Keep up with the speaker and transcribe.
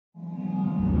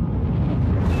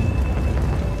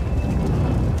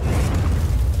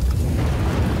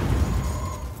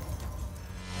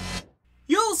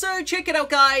So check it out,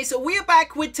 guys, we're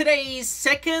back with today's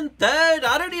second, third,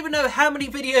 I don't even know how many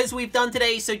videos we've done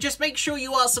today, so just make sure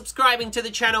you are subscribing to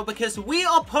the channel because we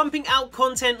are pumping out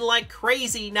content like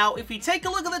crazy. Now, if you take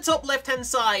a look at the top left-hand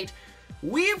side,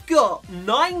 we've got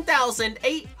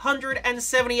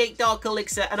 9,878 Dark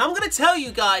Elixir, and I'm going to tell you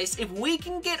guys, if we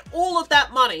can get all of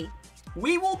that money,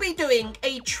 we will be doing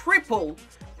a triple,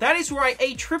 that is right,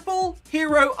 a triple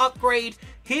hero upgrade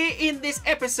here in this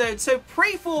episode. So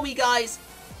pray for me, guys.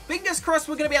 Fingers crossed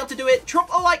we're going to be able to do it. Drop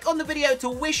a like on the video to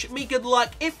wish me good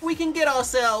luck if we can get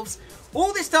ourselves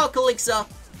all this Dark Elixir.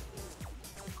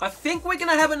 I think we're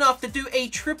going to have enough to do a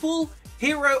triple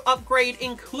hero upgrade,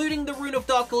 including the Rune of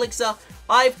Dark Elixir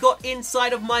I've got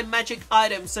inside of my magic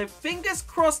item. So fingers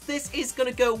crossed this is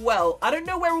going to go well. I don't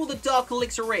know where all the Dark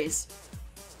Elixir is.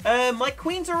 My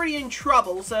queen's already in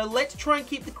trouble, so let's try and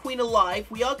keep the queen alive.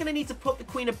 We are going to need to put the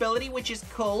queen ability, which is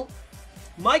cool.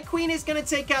 My queen is going to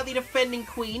take out the defending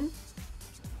queen.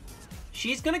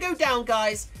 She's going to go down,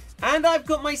 guys. And I've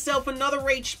got myself another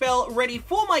rage spell ready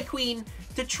for my queen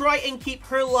to try and keep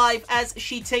her alive as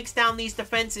she takes down these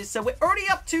defenses. So we're already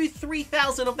up to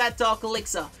 3,000 of that Dark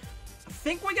Elixir. I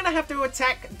think we're going to have to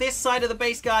attack this side of the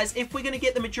base, guys, if we're going to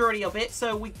get the majority of it.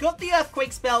 So we've got the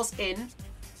Earthquake spells in.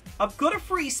 I've got a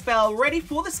freeze spell ready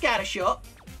for the scatter shot.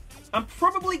 I'm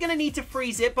probably going to need to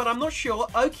freeze it, but I'm not sure.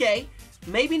 Okay,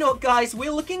 maybe not, guys.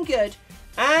 We're looking good.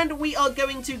 And we are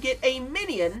going to get a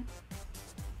minion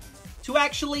to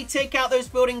actually take out those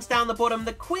buildings down the bottom.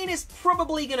 The queen is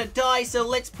probably going to die, so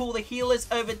let's pull the healers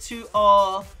over to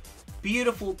our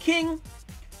beautiful king.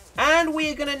 And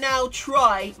we're going to now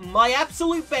try my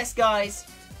absolute best, guys,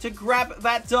 to grab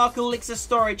that Dark Elixir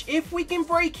storage. If we can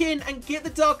break in and get the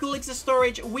Dark Elixir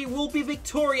storage, we will be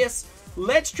victorious.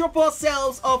 Let's drop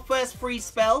ourselves our first freeze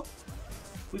spell.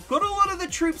 We've got a lot of the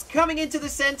troops coming into the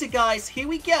center, guys. Here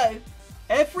we go.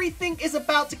 Everything is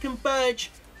about to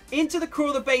converge into the core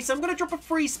of the base. I'm going to drop a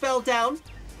freeze spell down.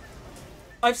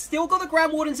 I've still got the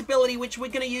Grand Warden's ability, which we're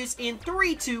going to use in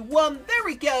 3, 2, 1. There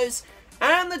he goes.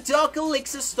 And the Dark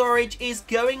Elixir storage is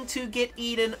going to get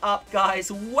eaten up, guys.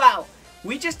 Wow.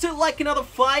 We just took like another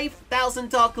 5,000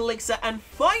 Dark Elixir, and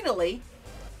finally,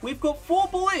 we've got 4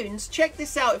 balloons. Check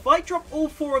this out. If I drop all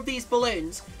 4 of these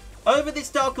balloons over this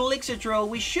Dark Elixir drill,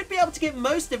 we should be able to get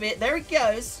most of it. There it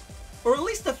goes. Or at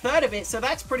least a third of it, so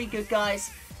that's pretty good,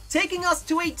 guys. Taking us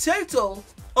to a total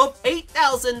of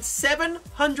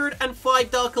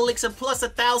 8,705 Dark Elixir plus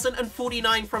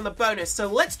 1,049 from the bonus. So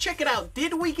let's check it out.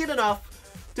 Did we get enough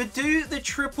to do the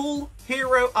triple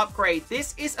hero upgrade?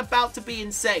 This is about to be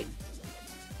insane.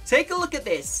 Take a look at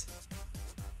this.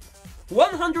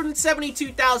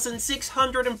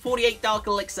 172,648 Dark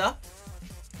Elixir.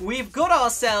 We've got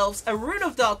ourselves a Rune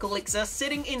of Dark Elixir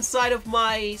sitting inside of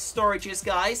my storages,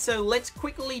 guys. So let's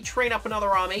quickly train up another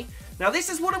army. Now this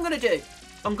is what I'm going to do.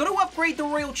 I'm going to upgrade the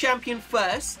Royal Champion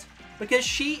first, because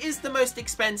she is the most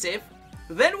expensive.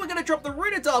 Then we're going to drop the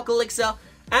Rune of Dark Elixir,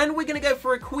 and we're going to go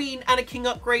for a Queen and a King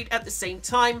upgrade at the same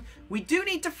time. We do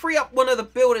need to free up one of the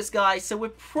builders, guys, so we're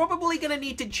probably going to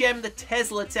need to gem the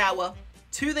Tesla Tower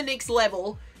to the next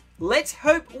level. Let's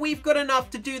hope we've got enough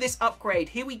to do this upgrade.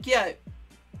 Here we go.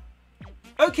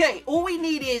 Okay, all we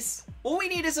need is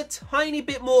a tiny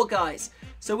bit more, guys.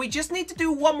 So we just need to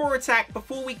do one more attack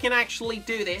before we can actually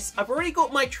do this. I've already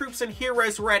got my troops and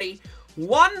heroes ready.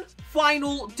 One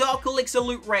final Dark Elixir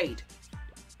loot raid.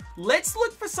 Let's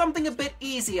look for something a bit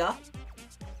easier.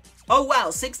 Oh wow,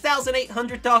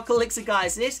 6,800 Dark Elixir,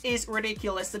 guys. This is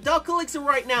ridiculous. The Dark Elixir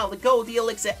right now, the gold, the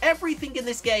elixir, everything in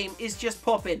this game is just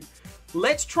popping.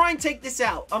 Let's try and take this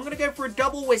out. I'm going to go for a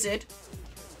double wizard.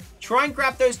 Try and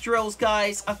grab those drills,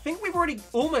 guys. I think we've already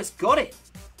almost got it.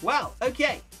 Wow,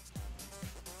 okay.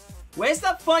 Where's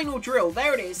that final drill?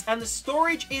 There it is. And the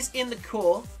storage is in the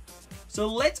core. So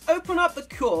let's open up the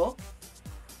core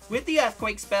with the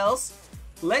Earthquake spells.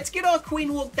 Let's get our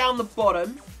Queen walk down the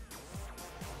bottom.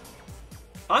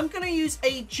 I'm going to use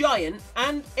a giant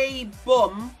and a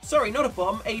bomb. Sorry, not a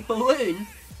bomb. A balloon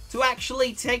to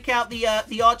actually take out the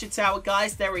Archer Tower,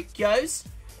 guys. There it goes.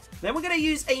 Then we're going to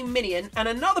use a minion and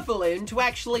another balloon to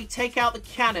actually take out the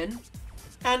cannon.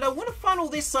 And I want to funnel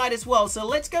this side as well. So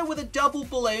let's go with a double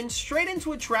balloon straight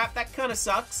into a trap. That kind of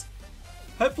sucks.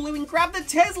 Hopefully we can grab the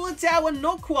Tesla Tower.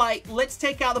 Not quite. Let's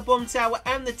take out the bomb tower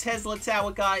and the Tesla Tower,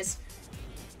 guys.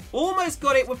 Almost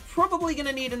got it. We're probably going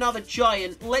to need another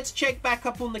giant. Let's check back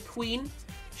up on the queen.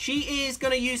 She is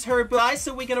going to use her ability,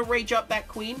 so we're going to rage up that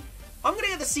queen. I'm going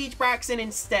to get the siege barracks in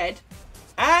instead.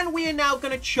 And we are now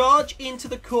going to charge into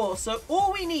the core. So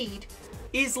all we need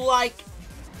is like,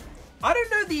 I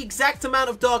don't know the exact amount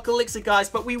of Dark Elixir, guys,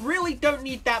 but we really don't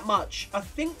need that much. I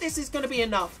think this is going to be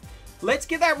enough. Let's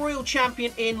get that Royal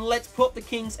Champion in. Let's pop the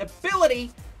King's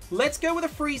ability. Let's go with a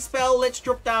freeze spell. Let's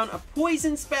drop down a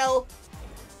poison spell.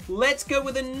 Let's go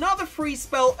with another freeze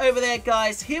spell over there,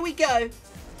 guys. Here we go.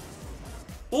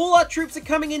 All our troops are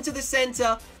coming into the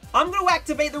center. I'm going to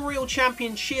activate the Royal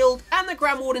Champion shield and the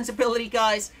Grand Warden's ability,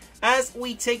 guys, as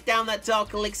we take down that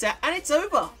Dark Elixir. And it's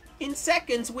over. In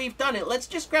seconds, we've done it. Let's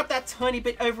just grab that tiny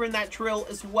bit over in that drill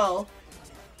as well.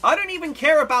 I don't even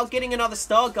care about getting another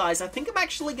star, guys. I think I'm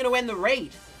actually going to end the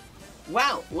raid.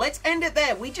 Wow, let's end it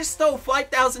there. We just stole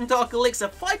 5,000 Dark Elixir,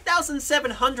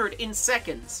 5,700 in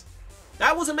seconds.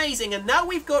 That was amazing, and now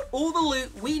we've got all the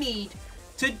loot we need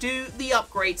to do the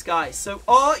upgrades, guys. So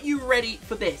are you ready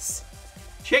for this?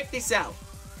 Check this out.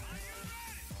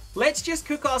 Let's just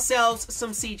cook ourselves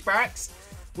some siege barracks.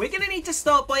 We're going to need to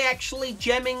start by actually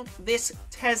gemming this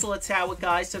Tesla tower,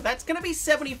 guys. So that's going to be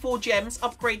 74 gems,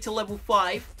 upgrade to level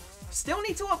 5. Still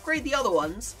need to upgrade the other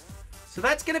ones. So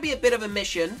that's going to be a bit of a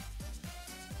mission.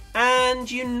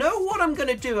 And you know what I'm going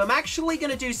to do? I'm actually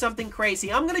going to do something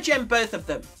crazy. I'm going to gem both of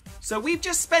them. So we've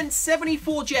just spent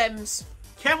 74 gems.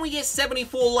 Can we get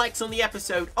 74 likes on the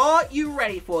episode? Are you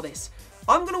ready for this?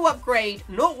 I'm going to upgrade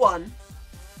not 1,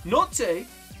 not 2,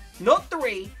 not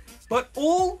 3, but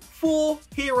all 4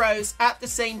 heroes at the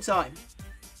same time.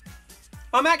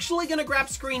 I'm actually going to grab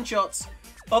screenshots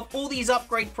of all these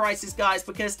upgrade prices, guys,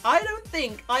 because I don't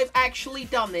think I've actually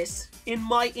done this in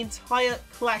my entire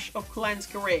Clash of Clans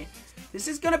career. This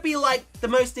is going to be like the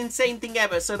most insane thing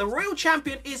ever. So the Royal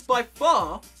Champion is by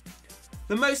far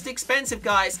the most expensive,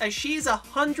 guys, as she is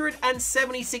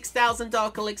 176,000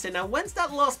 Dark Elixir. Now, when's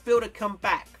that last builder come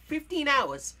back? 15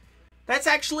 hours. That's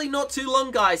actually not too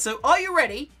long, guys. So are you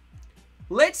ready?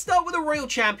 Let's start with the Royal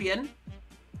Champion.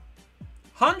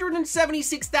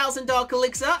 176,000 Dark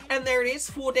Elixir, and there it is,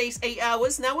 4 days, 8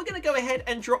 hours. Now we're going to go ahead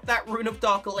and drop that Rune of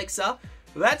Dark Elixir.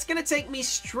 That's going to take me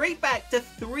straight back to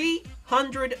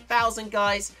 300,000,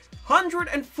 guys.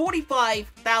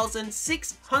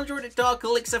 145,600 Dark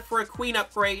Elixir for a Queen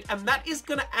upgrade, and that is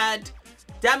going to add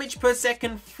damage per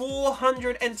second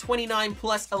 429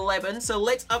 plus 11. So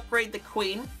let's upgrade the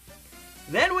Queen.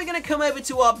 Then we're going to come over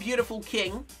to our beautiful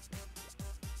King.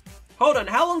 Hold on,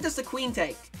 how long does the Queen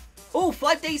take? Oh,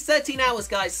 5 days, 13 hours,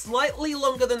 guys. Slightly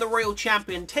longer than the Royal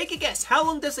Champion. Take a guess. How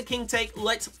long does the King take?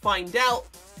 Let's find out.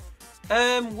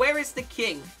 Where is the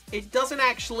King? It doesn't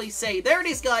actually say. There it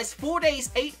is, guys. 4 days,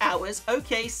 8 hours.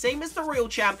 Okay, same as the Royal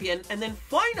Champion. And then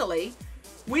finally,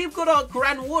 we've got our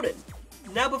Grand Warden.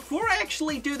 Now, before I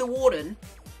actually do the Warden,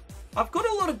 I've got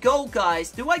a lot of gold,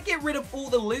 guys. Do I get rid of all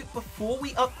the loot before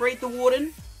we upgrade the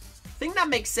Warden? I think that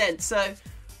makes sense. So,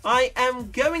 I am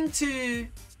going to...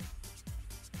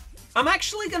 I'm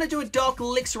actually going to do a Dark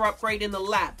Elixir upgrade in the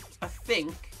lab, I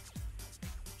think.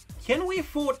 Can we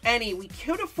afford any? We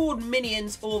could afford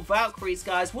minions or Valkyries,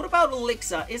 guys. What about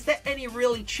Elixir? Is there any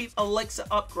really cheap Elixir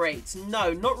upgrades?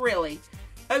 No, not really.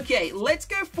 Okay, let's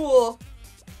go for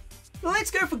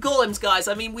Golems, guys.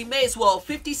 I mean, we may as well.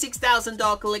 56,000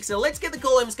 Dark Elixir. Let's get the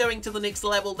Golems going to the next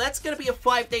level. That's going to be a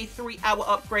 5-day, 3-hour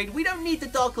upgrade. We don't need the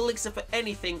Dark Elixir for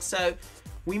anything, so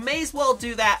we may as well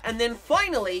do that. And then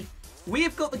finally, we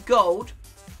have got the gold.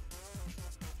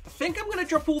 I think I'm going to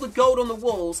drop all the gold on the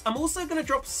walls. I'm also going to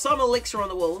drop some elixir on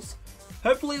the walls.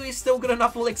 Hopefully we've still got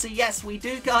enough elixir. Yes, we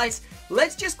do, guys.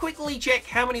 Let's just quickly check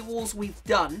how many walls we've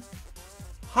done.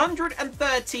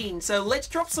 113. So let's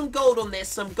drop some gold on this,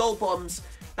 some gold bombs.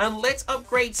 And let's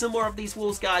upgrade some more of these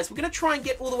walls, guys. We're going to try and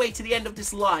get all the way to the end of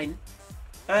this line.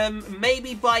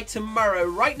 Maybe by tomorrow.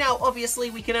 Right now, obviously,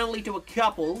 we can only do a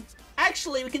couple.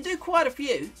 Actually, we can do quite a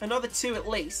few. Another 2 at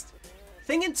least. I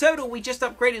think in total we just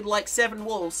upgraded like 7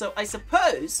 walls, so I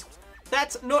suppose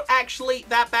that's not actually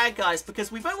that bad, guys,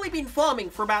 because we've only been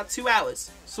farming for about 2 hours.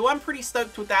 So I'm pretty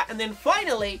stoked with that. And then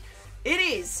finally, it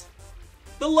is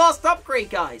the last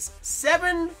upgrade, guys.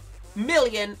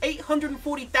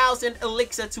 7,840,000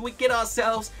 elixir to get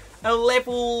ourselves a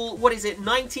level,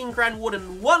 19 Grand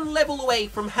Warden. 1 level away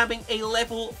from having a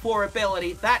level 4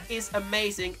 ability. That is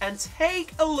amazing. And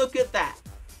take a look at that.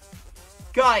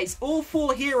 Guys, all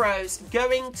 4 heroes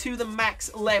going to the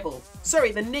max level.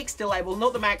 Sorry, the next level,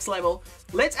 not the max level.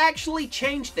 Let's actually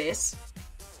change this.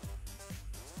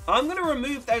 I'm going to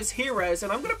remove those heroes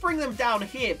and I'm going to bring them down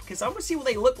here because I want to see what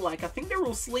they look like. I think they're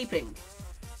all sleeping.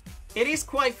 It is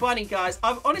quite funny, guys.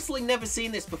 I've honestly never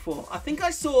seen this before. I think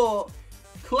I saw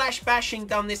Clash Bashing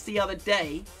done this the other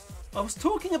day. I was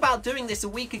talking about doing this a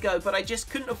week ago, but I just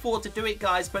couldn't afford to do it,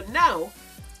 guys. But now,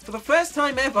 for the first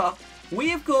time ever, we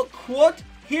have got quad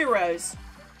heroes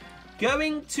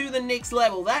going to the next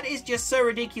level. That is just so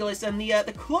ridiculous. And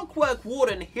the Clockwork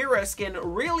Warden hero skin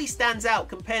really stands out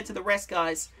compared to the rest,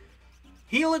 guys.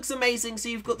 He looks amazing. So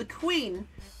you've got the Queen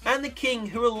and the King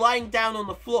who are lying down on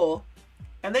the floor.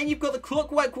 And then you've got the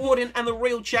Clockwork Warden and the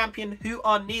Real Champion who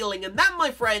are kneeling. And that, my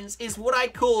friends, is what I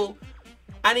call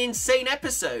an insane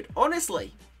episode.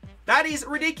 Honestly, that is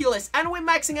ridiculous. And we're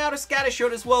maxing out a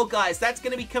Scattershot as well, guys. That's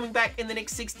going to be coming back in the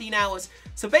next 16 hours.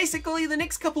 So basically, the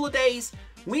next couple of days,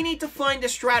 we need to find a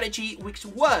strategy which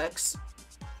works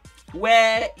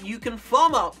where you can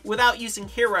farm up without using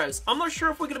heroes. I'm not sure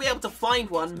if we're going to be able to find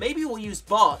one. Maybe we'll use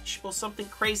Botch or something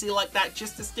crazy like that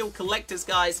just to steal collectors,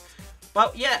 guys.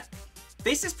 But yeah,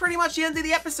 this is pretty much the end of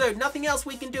the episode. Nothing else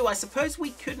we can do. I suppose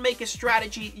we could make a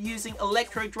strategy using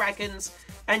Electro Dragons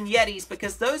and Yetis,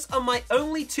 because those are my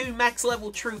only 2 max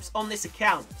level troops on this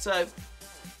account. So,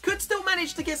 could still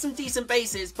manage to get some decent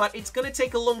bases, but it's going to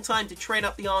take a long time to train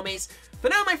up the armies. For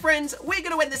now, my friends, we're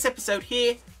going to end this episode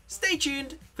here. Stay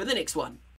tuned for the next one.